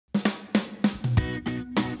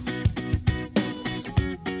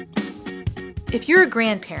If you're a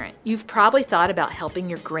grandparent, you've probably thought about helping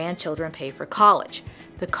your grandchildren pay for college.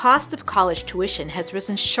 The cost of college tuition has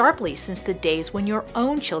risen sharply since the days when your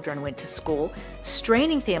own children went to school,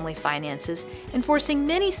 straining family finances and forcing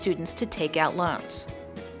many students to take out loans.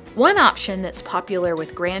 One option that's popular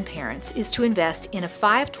with grandparents is to invest in a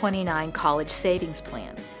 529 college savings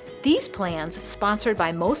plan. These plans, sponsored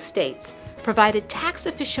by most states, provide a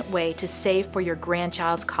tax-efficient way to save for your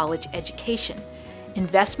grandchild's college education.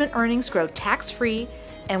 Investment earnings grow tax-free,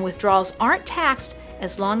 and withdrawals aren't taxed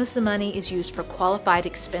as long as the money is used for qualified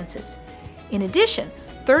expenses. In addition,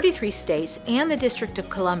 33 states and the District of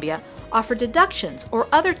Columbia offer deductions or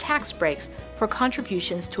other tax breaks for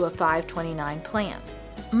contributions to a 529 plan.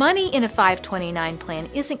 Money in a 529 plan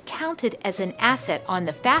isn't counted as an asset on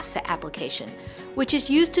the FAFSA application, which is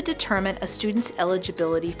used to determine a student's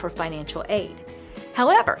eligibility for financial aid.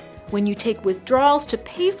 However, when you take withdrawals to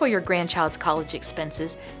pay for your grandchild's college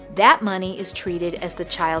expenses, that money is treated as the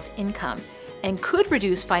child's income and could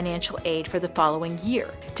reduce financial aid for the following year.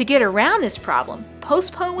 To get around this problem,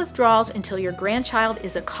 postpone withdrawals until your grandchild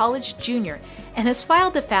is a college junior and has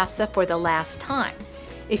filed the FAFSA for the last time.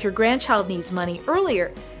 If your grandchild needs money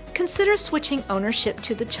earlier, consider switching ownership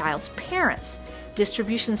to the child's parents.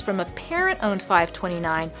 Distributions from a parent-owned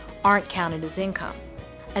 529 aren't counted as income.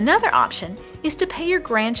 Another option is to pay your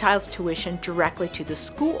grandchild's tuition directly to the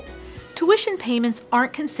school. Tuition payments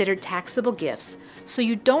aren't considered taxable gifts, so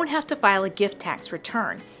you don't have to file a gift tax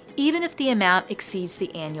return, even if the amount exceeds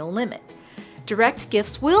the annual limit. Direct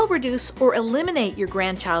gifts will reduce or eliminate your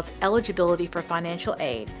grandchild's eligibility for financial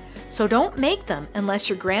aid, so don't make them unless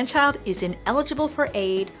your grandchild is ineligible for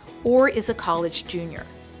aid or is a college junior.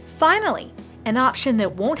 Finally, an option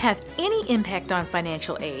that won't have any impact on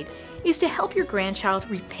financial aid is to help your grandchild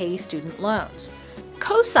repay student loans.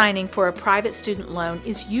 Co-signing for a private student loan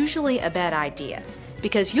is usually a bad idea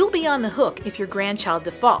because you'll be on the hook if your grandchild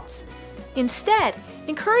defaults. Instead,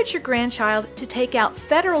 encourage your grandchild to take out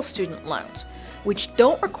federal student loans, which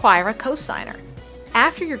don't require a co-signer.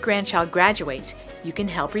 After your grandchild graduates, you can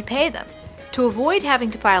help repay them. To avoid having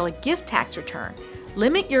to file a gift tax return,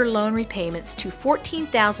 limit your loan repayments to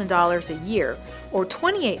 $14,000 a year or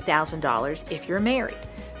 $28,000 if you're married.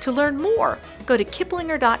 To learn more, go to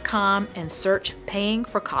Kiplinger.com and search Paying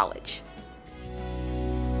for College.